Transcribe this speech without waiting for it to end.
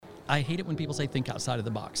I hate it when people say think outside of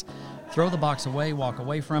the box. Throw the box away, walk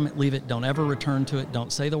away from it, leave it, don't ever return to it,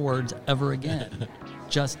 don't say the words ever again.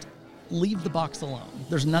 Just leave the box alone.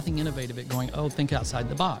 There's nothing innovative at going, oh, think outside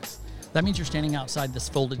the box. That means you're standing outside this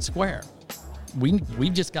folded square.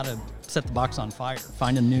 We've just got to set the box on fire,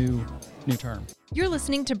 find a new term. You're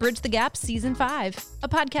listening to Bridge the Gap Season 5, a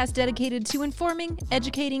podcast dedicated to informing,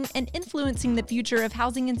 educating, and influencing the future of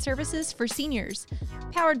housing and services for seniors.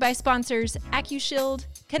 Powered by sponsors AccuShield,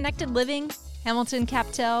 Connected Living, Hamilton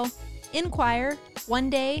Captel, Inquire, One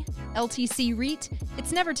Day, LTC REIT,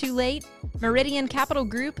 It's Never Too Late, Meridian Capital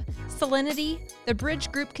Group, Salinity, The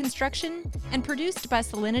Bridge Group Construction, and produced by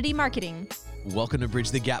Salinity Marketing. Welcome to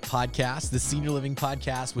Bridge the Gap Podcast, the senior living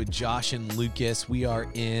podcast with Josh and Lucas. We are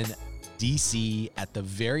in DC at the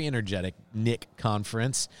very energetic NIC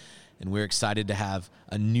conference, and we're excited to have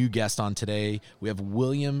a new guest on today. We have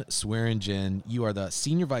William Swearingen. You are the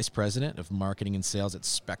Senior Vice President of Marketing and Sales at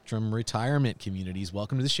Spectrum Retirement Communities.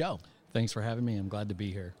 Welcome to the show. Thanks for having me. I'm glad to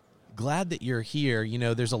be here. Glad that you're here. You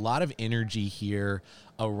know, there's a lot of energy here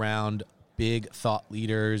around big thought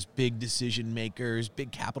leaders, big decision makers,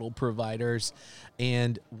 big capital providers.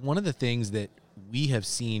 And one of the things that we have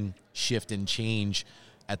seen shift and change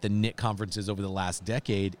at the NIC conferences over the last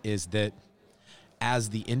decade is that as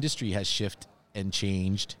the industry has shifted and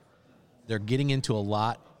changed, they're getting into a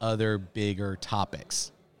lot other bigger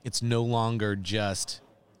topics. It's no longer just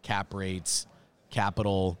cap rates,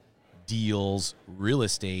 capital, deals, real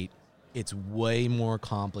estate. It's way more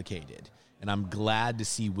complicated. And I'm glad to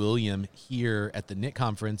see William here at the NIC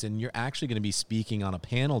conference. And you're actually going to be speaking on a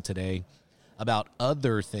panel today about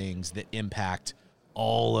other things that impact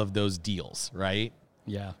all of those deals, right?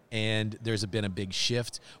 Yeah. And there's been a big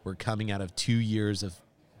shift. We're coming out of 2 years of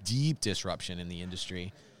deep disruption in the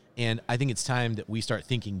industry. And I think it's time that we start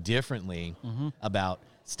thinking differently about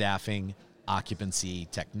staffing, occupancy,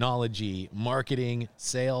 technology, marketing,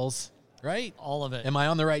 sales, right? All of it. Am I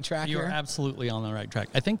on the right track You're here? absolutely on the right track.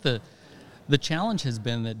 I think the challenge has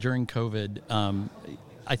been that during COVID,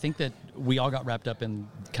 I think that we all got wrapped up in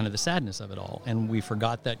kind of the sadness of it all, and we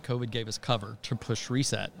forgot that COVID gave us cover to push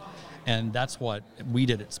reset. And that's what we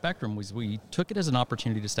did at Spectrum, was we took it as an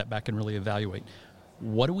opportunity to step back and really evaluate,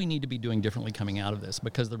 what do we need to be doing differently coming out of this?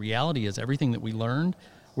 Because the reality is everything that we learned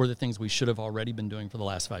were the things we should have already been doing for the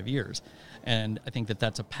last 5 years. And I think that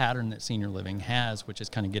that's a pattern that senior living has, which is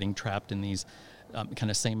kind of getting trapped in these kind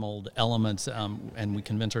of same old elements, and we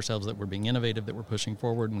convince ourselves that we're being innovative, that we're pushing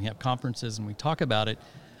forward, and we have conferences and we talk about it,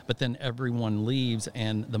 but then everyone leaves,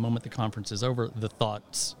 and the moment the conference is over, the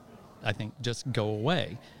thoughts, I think, just go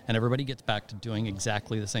away, and everybody gets back to doing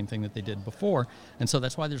exactly the same thing that they did before. And so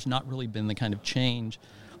that's why there's not really been the kind of change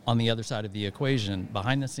on the other side of the equation.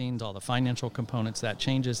 Behind the scenes, all the financial components, that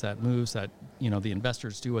changes, that moves, that, you know, the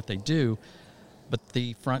investors do what they do, but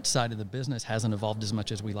the front side of the business hasn't evolved as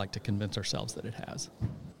much as we like to convince ourselves that it has.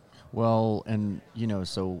 Well, and, you know,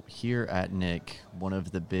 so here at NIC, one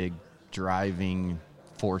of the big driving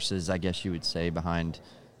forces, I guess you would say, behind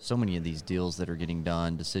so many of these deals that are getting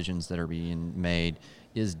done, decisions that are being made,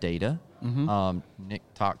 is data. NIC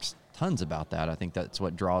talks tons about that. I think that's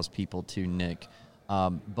what draws people to NIC.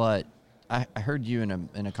 But I heard you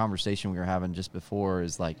in a conversation we were having just before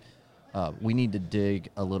is like, we need to dig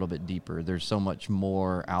a little bit deeper. There's so much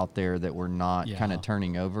more out there that we're not kind of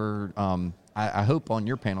turning over. I hope on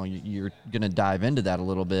your panel you're going to dive into that a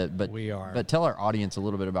little bit. But we are. But tell our audience a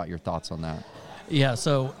little bit about your thoughts on that. Yeah,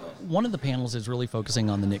 so one of the panels is really focusing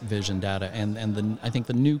on the NIC Vision data, and I think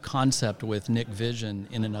the new concept with NIC Vision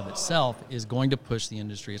in and of itself is going to push the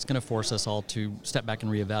industry. It's going to force us all to step back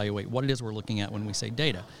and reevaluate what it is we're looking at when we say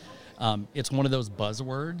data. It's one of those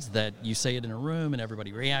buzzwords that you say it in a room and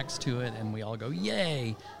everybody reacts to it and we all go,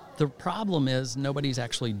 yay. The problem is nobody's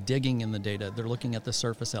actually digging in the data. They're looking at the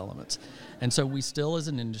surface elements. And so we still, as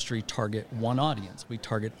an industry, target one audience. We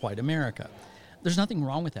target white America. There's nothing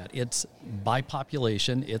wrong with that. It's by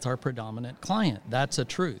population, it's our predominant client. That's a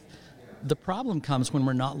truth. The problem comes when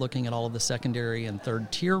we're not looking at all of the secondary and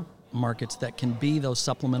third tier markets that can be those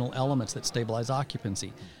supplemental elements that stabilize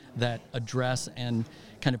occupancy, that address and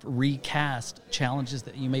kind of recast challenges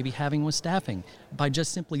that you may be having with staffing by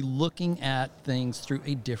just simply looking at things through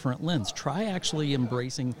a different lens. Try actually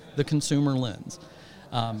embracing the consumer lens.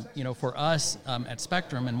 You know, for us at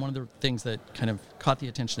Spectrum, and one of the things that kind of caught the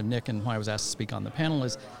attention of NIC and why I was asked to speak on the panel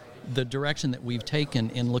is the direction that we've taken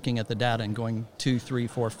in looking at the data and going 2, 3,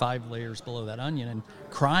 4, 5 layers below that onion and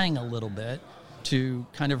crying a little bit to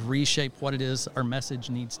kind of reshape what it is our message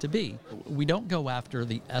needs to be. We don't go after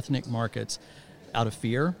the ethnic markets out of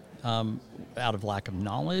fear, out of lack of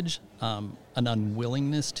knowledge, an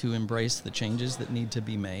unwillingness to embrace the changes that need to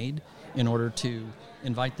be made. in order to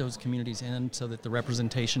invite those communities in so that the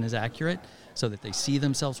representation is accurate, so that they see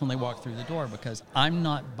themselves when they walk through the door, because I'm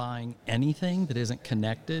not buying anything that isn't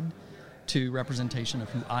connected to representation of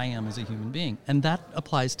who I am as a human being. And that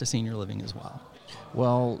applies to senior living as well.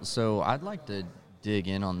 Well, so I'd like to dig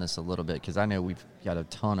in on this a little bit, because I know we've got a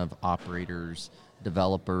ton of operators,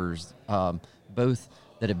 developers, both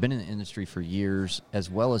that have been in the industry for years, as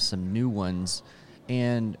well as some new ones.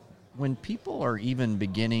 And when people are even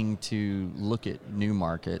beginning to look at new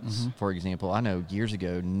markets, for example, I know years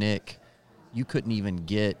ago, Nick, you couldn't even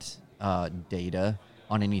get data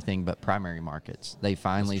on anything but primary markets. They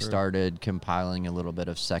finally started compiling a little bit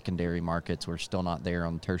of secondary markets. We're still not there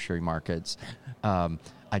on tertiary markets.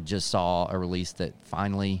 I just saw a release that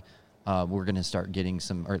finally we're going to start getting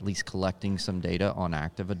some, or at least collecting some data on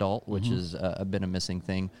active adult, which has been a missing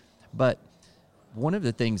thing. But one of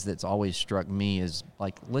the things that's always struck me is,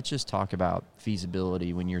 like, let's just talk about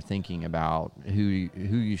feasibility when you're thinking about who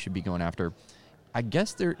you should be going after. I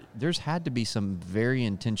guess there's had to be some very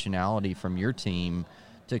intentionality from your team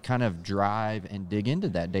to kind of drive and dig into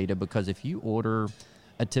that data, because if you order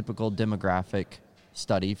a typical demographic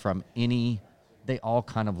study from any, they all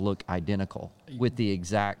kind of look identical with the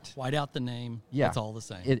exact... White out the name, yeah, it's all the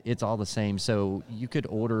same. It's all the same. So you could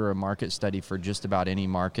order a market study for just about any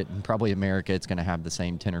market, and probably America, it's going to have the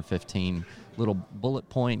same 10 or 15 little bullet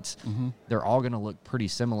points. They're all going to look pretty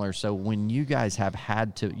similar. So when you guys have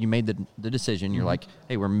had to, you made the decision, you're like,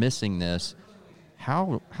 hey, we're missing this.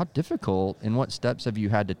 How difficult and what steps have you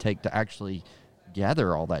had to take to actually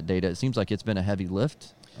gather all that data? It seems like it's been a heavy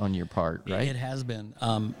lift on your part, right? It has been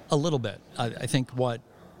a little bit. I think what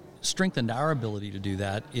strengthened our ability to do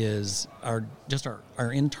that is our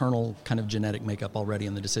internal kind of genetic makeup already,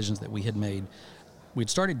 and the decisions that we had made. We'd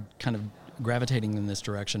started kind of gravitating in this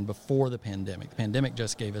direction before the pandemic. The pandemic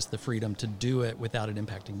just gave us the freedom to do it without it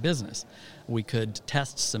impacting business. We could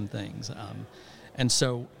test some things. And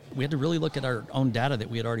so we had to really look at our own data that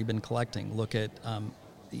we had already been collecting, look at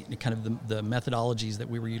kind of the methodologies that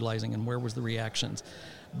we were utilizing and where was the reactions.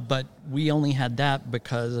 But we only had that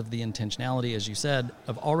because of the intentionality, as you said,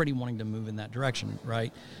 of already wanting to move in that direction,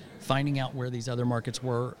 right? Finding out where these other markets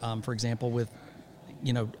were, for example, with,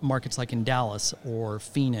 markets like in Dallas or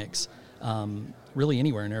Phoenix, really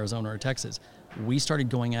anywhere in Arizona or Texas. We started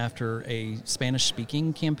going after a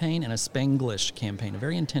Spanish-speaking campaign and a Spanglish campaign, a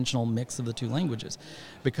very intentional mix of the two languages,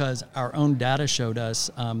 because our own data showed us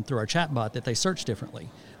through our chatbot that they search differently.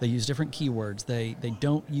 They use different keywords. They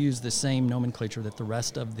don't use the same nomenclature that the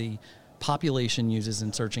rest of the population uses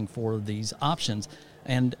in searching for these options.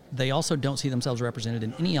 And they also don't see themselves represented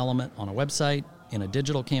in any element on a website, in a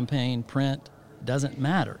digital campaign, print, doesn't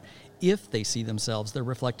matter. If they see themselves, they're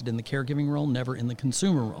reflected in the caregiving role, never in the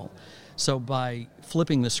consumer role. So by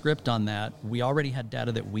flipping the script on that, we already had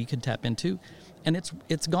data that we could tap into, and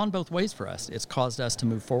it's gone both ways for us. It's caused us to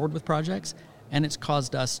move forward with projects, and it's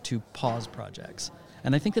caused us to pause projects.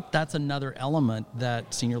 And I think that that's another element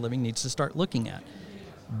that senior living needs to start looking at.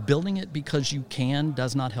 Building it because you can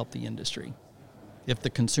does not help the industry if the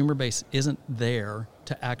consumer base isn't there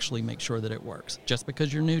to actually make sure that it works. Just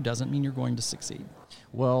because you're new doesn't mean you're going to succeed.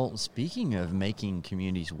 Well, speaking of making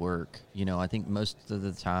communities work, I think most of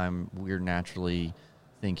the time we're naturally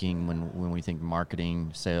thinking when we think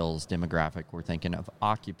marketing, sales, demographic, we're thinking of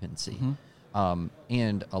occupancy.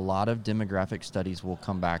 And a lot of demographic studies will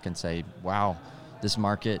come back and say, wow, this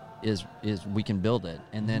market is we can build it.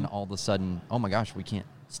 And then all of a sudden, oh my gosh, we can't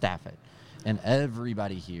staff it. And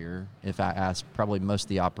everybody here, if I ask probably most of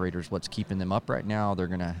the operators what's keeping them up right now, it's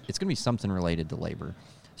going to be something related to labor.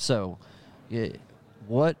 So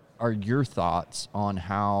what are your thoughts on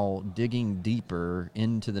how digging deeper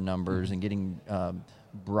into the numbers and getting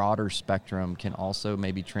broader spectrum can also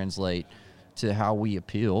maybe translate to how we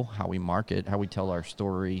appeal, how we market, how we tell our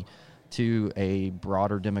story to a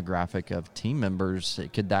broader demographic of team members?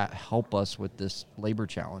 Could that help us with this labor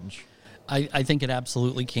challenge? I think it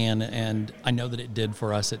absolutely can, and I know that it did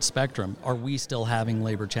for us at Spectrum. Are we still having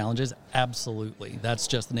labor challenges? Absolutely. That's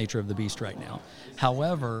just the nature of the beast right now.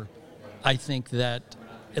 However, I think that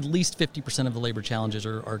at least 50% of the labor challenges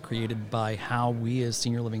are created by how we as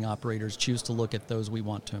senior living operators choose to look at those we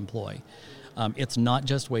want to employ. It's not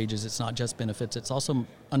just wages, it's not just benefits, it's also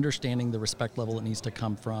understanding the respect level that needs to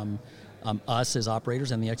come from us as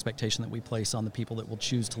operators and the expectation that we place on the people that will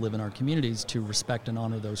choose to live in our communities to respect and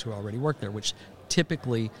honor those who already work there, which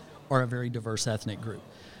typically are a very diverse ethnic group.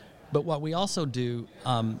 But what we also do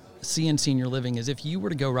see in senior living is if you were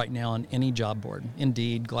to go right now on any job board,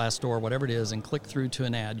 Indeed, Glassdoor, whatever it is, and click through to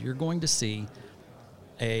an ad, you're going to see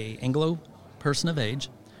a Anglo person of age,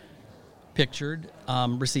 pictured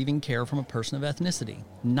receiving care from a person of ethnicity.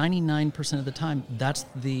 99% of the time, that's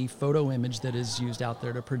the photo image that is used out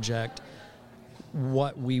there to project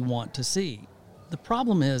what we want to see. The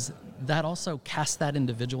problem is that also casts that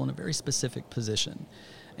individual in a very specific position.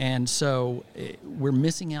 And so we're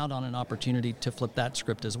missing out on an opportunity to flip that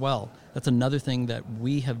script as well. That's another thing that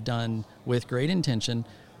we have done with great intention,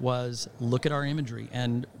 was look at our imagery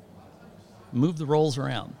and move the roles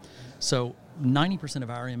around. So 90% of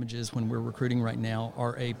our images when we're recruiting right now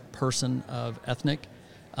are a person of ethnic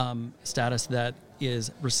status that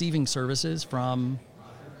is receiving services from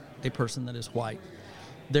a person that is white.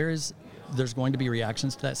 There's going to be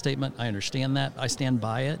reactions to that statement. I understand that. I stand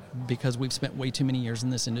by it because we've spent way too many years in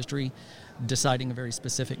this industry deciding a very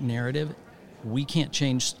specific narrative. We can't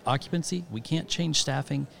change occupancy. We can't change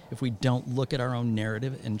staffing if we don't look at our own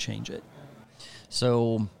narrative and change it.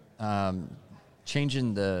 So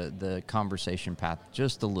changing the conversation path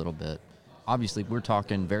just a little bit. Obviously, we're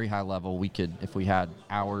talking very high level. We could, if we had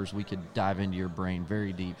hours, we could dive into your brain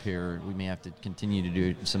very deep here. We may have to continue to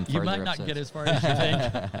do some further You might not episodes. get as far as you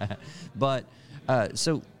think. But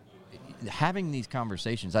so having these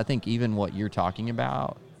conversations, I think even what you're talking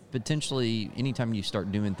about, potentially anytime you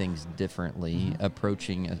start doing things differently,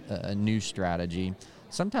 approaching a new strategy,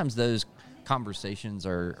 sometimes those conversations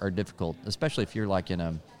are difficult, especially if you're like in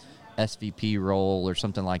a SVP role or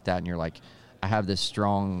something like that, and you're like, I have this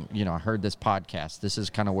strong, I heard this podcast. This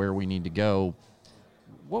is kind of where we need to go.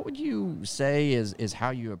 What would you say is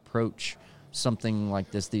how you approach something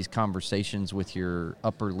like this, these conversations with your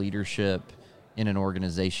upper leadership in an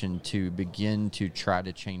organization to begin to try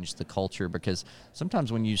to change the culture? Because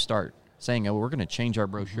sometimes when you start saying, oh, we're going to change our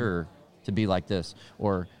brochure to be like this,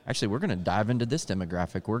 or actually we're going to dive into this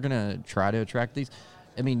demographic, we're going to try to attract these.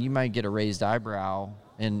 I mean, you might get a raised eyebrow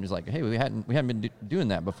and it's like, hey, we hadn't been doing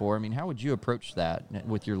that before. I mean, how would you approach that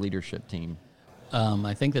with your leadership team?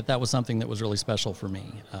 I think that was something that was really special for me.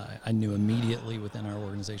 I knew immediately within our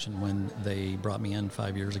organization when they brought me in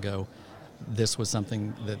 5 years ago, this was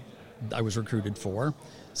something that I was recruited for.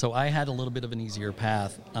 So I had a little bit of an easier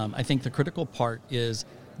path. I think the critical part is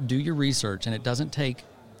do your research, and it doesn't take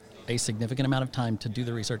a significant amount of time to do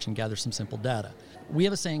the research and gather some simple data. We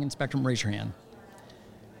have a saying in Spectrum, raise your hand.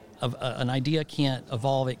 An idea can't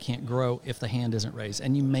evolve, it can't grow if the hand isn't raised.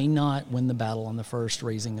 And you may not win the battle on the first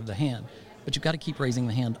raising of the hand, but you've got to keep raising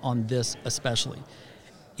the hand on this especially.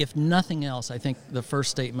 If nothing else, I think the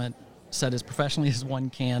first statement, said as professionally as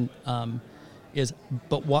one can, is,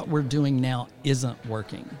 but what we're doing now isn't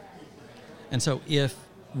working. And so if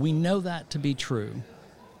we know that to be true,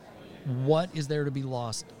 what is there to be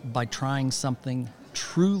lost by trying something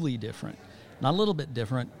truly different? Not a little bit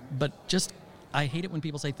different, but just, I hate it when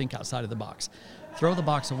people say think outside of the box. Throw the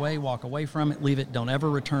box away, walk away from it, leave it, don't ever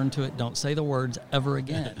return to it, don't say the words ever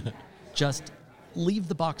again. Just leave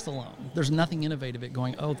the box alone. There's nothing innovative at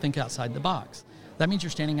going, oh, think outside the box. That means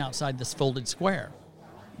you're standing outside this folded square.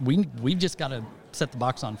 We've just got to set the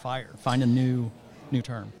box on fire, find a new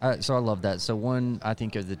term. So I love that. So one, I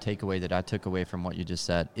think, of the takeaway that I took away from what you just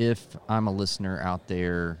said, if I'm a listener out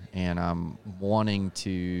there and I'm wanting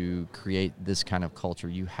to create this kind of culture,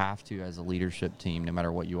 you have to, as a leadership team, no matter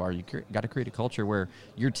what you are, you got to create a culture where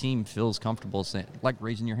your team feels comfortable saying, like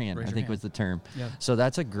raising your hand, I think was the term. Yeah. So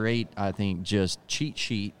that's a great, I think, just cheat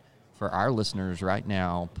sheet for our listeners right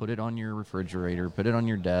now. Put it on your refrigerator, put it on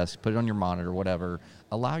your desk, put it on your monitor, whatever.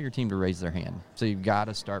 Allow your team to raise their hand. So you've got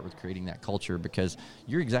to start with creating that culture, because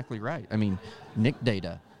you're exactly right. I mean, NIC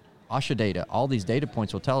data, OSHA data, all these data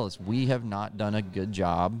points will tell us we have not done a good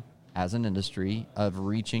job as an industry of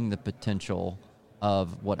reaching the potential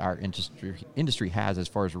of what our industry has as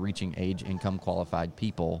far as reaching age, income qualified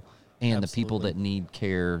people and the people that need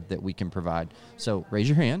care that we can provide. So raise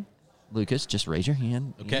your hand. Lucas, just raise your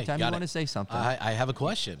hand anytime you want to say something. I have a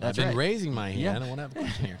question. I've been raising my hand. I want to have a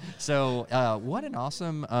question here. So what an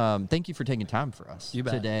awesome, thank you for taking time for us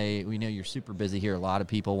today. We know you're super busy here. A lot of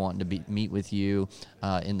people wanting to meet with you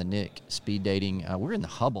in the NIC speed dating. We're in the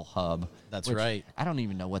Hubble Hub. That's right. I don't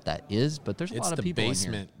even know what that is, but there's a lot of people in here. It's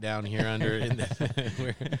the basement down here under.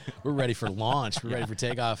 We're ready for launch. We're ready for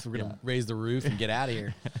takeoff. We're going to raise the roof and get out of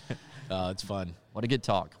here. It's fun. What a good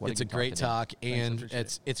talk. It's a great talk, and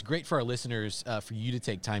it's great for our listeners for you to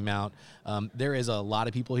take time out. There is a lot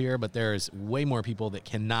of people here, but there's way more people that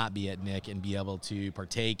cannot be at NIC and be able to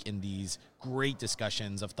partake in these great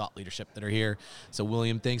discussions of thought leadership that are here. So,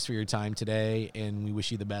 William, thanks for your time today, and we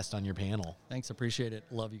wish you the best on your panel. Thanks. Appreciate it.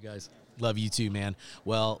 Love you guys. Love you too, man.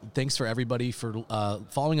 Well, thanks for everybody for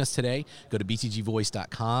following us today. Go to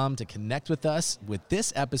btgvoice.com to connect with us with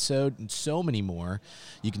this episode and so many more.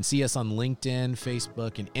 You can see us on LinkedIn,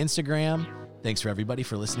 Facebook, and Instagram. Thanks for everybody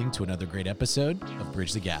for listening to another great episode of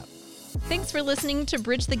Bridge the Gap. Thanks for listening to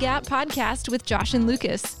Bridge the Gap podcast with Josh and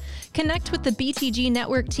Lucas. Connect with the BTG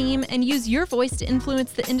Network team and use your voice to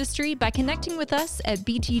influence the industry by connecting with us at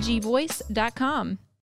btgvoice.com.